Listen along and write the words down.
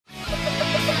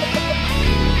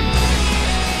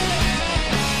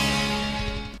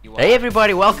Hey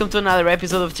everybody, welcome to another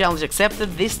episode of Challenge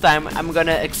Accepted. This time I'm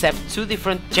gonna accept two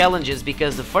different challenges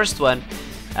because the first one,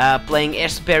 playing air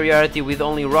superiority with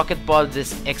only rocket pods,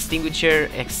 this extinguisher,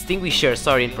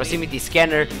 and proximity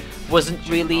scanner wasn't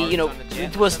really,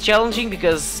 it was challenging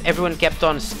because everyone kept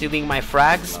on stealing my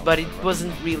frags, but it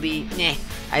wasn't really,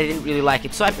 I didn't really like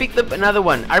it. So I picked up another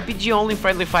one, RPG only,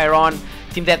 friendly fire on,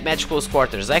 team deathmatch close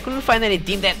quarters. I couldn't find any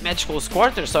team deathmatch close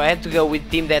quarters, so I had to go with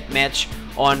team deathmatch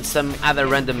on some other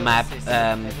random map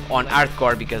on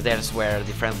hardcore because that's where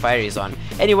the friendly fire is on.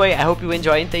 Anyway, I hope you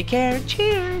enjoy and take care.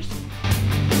 Cheers!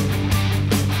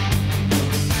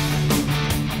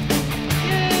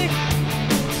 Yay!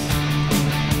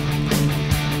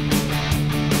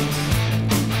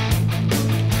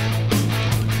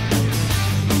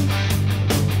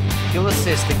 Kill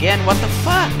assist again, what the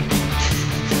fuck?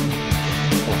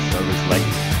 Also, it's like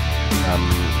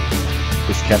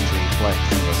he's capturing flags,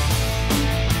 but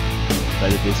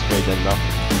better this way than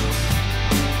nothing.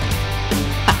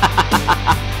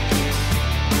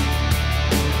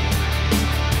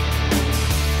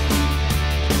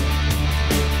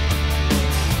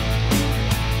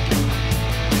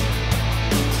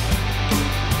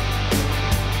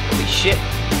 Holy shit,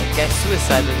 that guy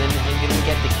suicided and didn't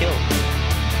get the kill.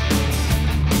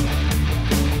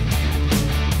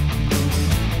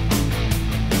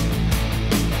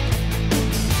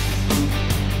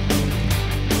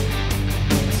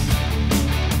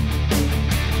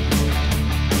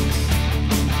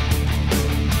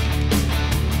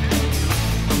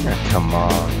 Come on.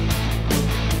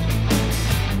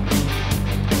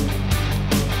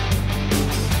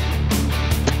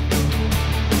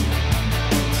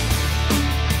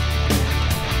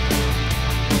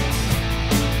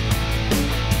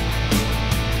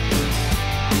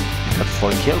 Got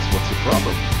 4 kills, what's the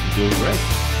problem? You're doing great.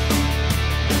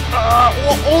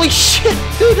 Holy shit,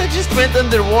 dude, I just went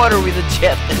underwater with a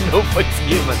jet and no fucks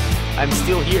given. I'm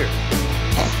still here.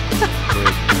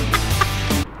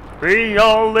 We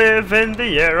all live in the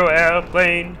yellow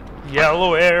airplane,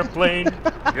 yellow airplane,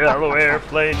 yellow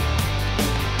airplane.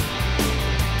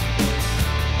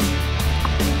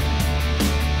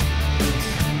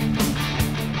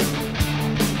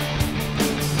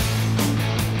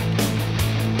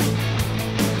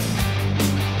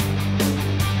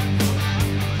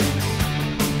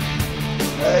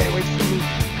 Hey, wait for me.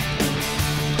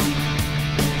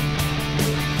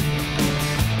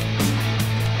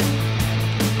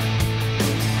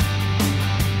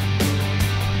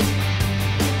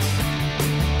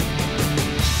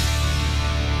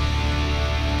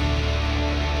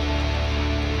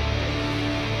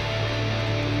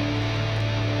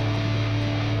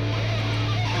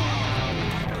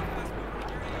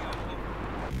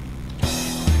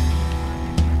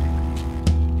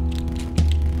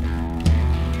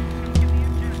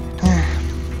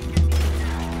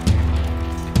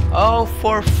 Oh,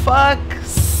 for fuck's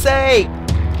sake!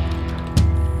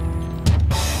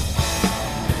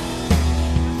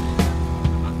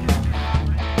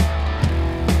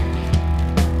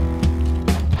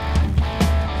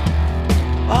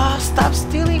 Oh, stop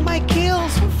stealing my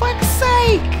kills, for fuck's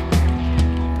sake!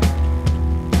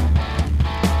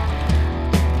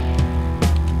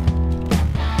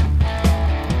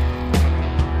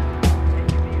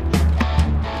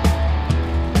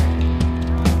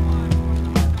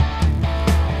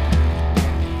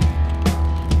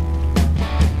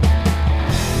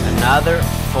 Another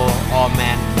full. Oh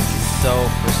man, this is so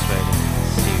frustrating.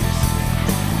 Seriously.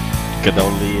 You can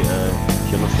only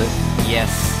kill assist.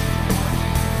 Yes.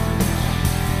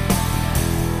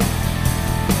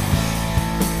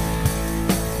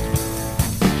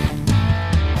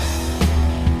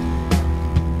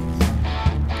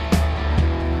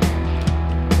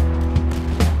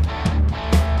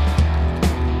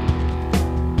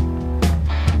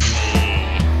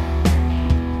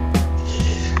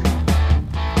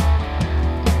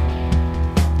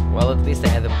 Well, at least I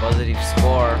had a positive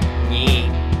score.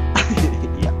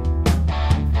 Yeah.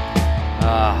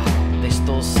 They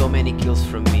stole so many kills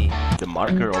from me. The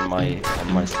marker on my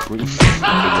screen.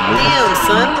 Damn,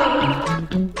 son!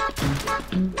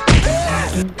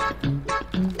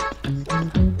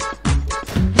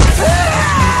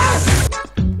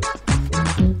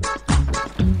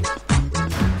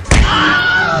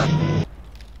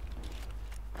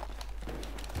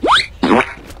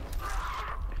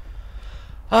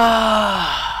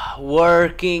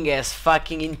 Working as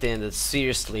fucking intended,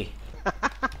 seriously.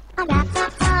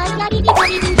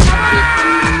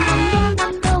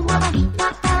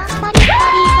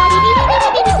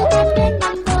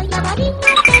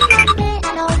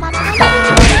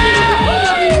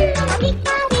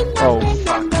 Oh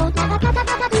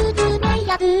fuck.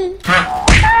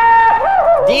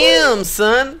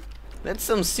 son! That's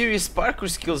some serious parkour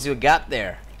skills you got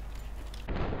there.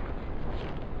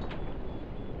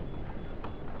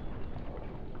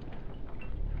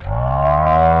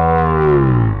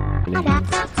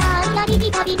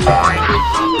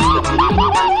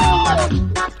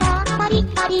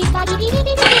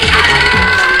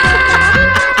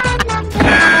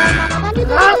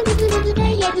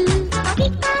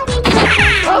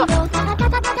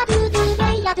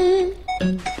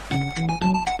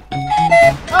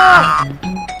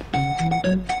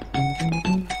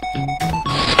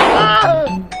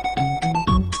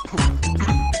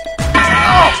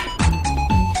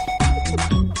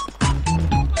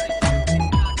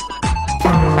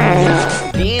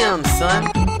 Damn, son,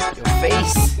 your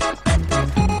face.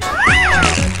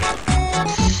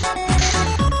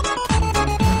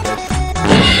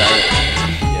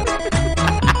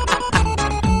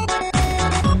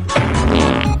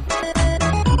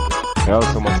 Oh,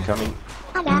 someone's coming.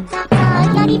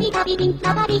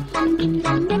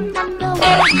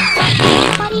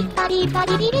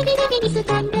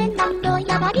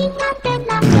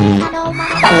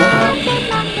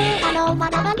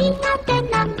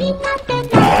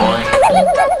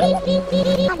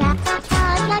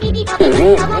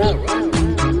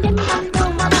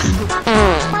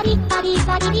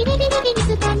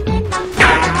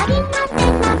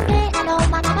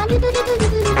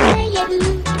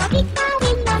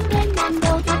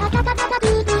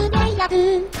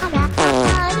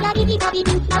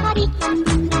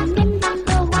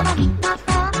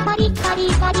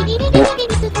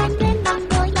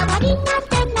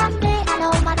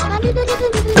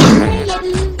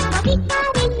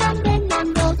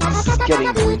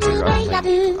 Getting winter, I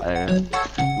think.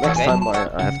 Next time I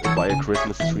have to buy a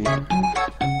Christmas tree.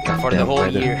 For the whole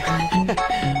year.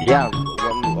 Yeah,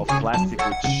 one of plastic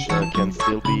which can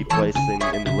still be placed in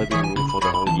the living room for the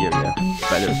whole year, yeah.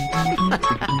 Better.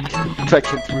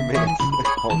 Back in 3 minutes.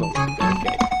 Hold on.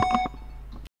 Okay.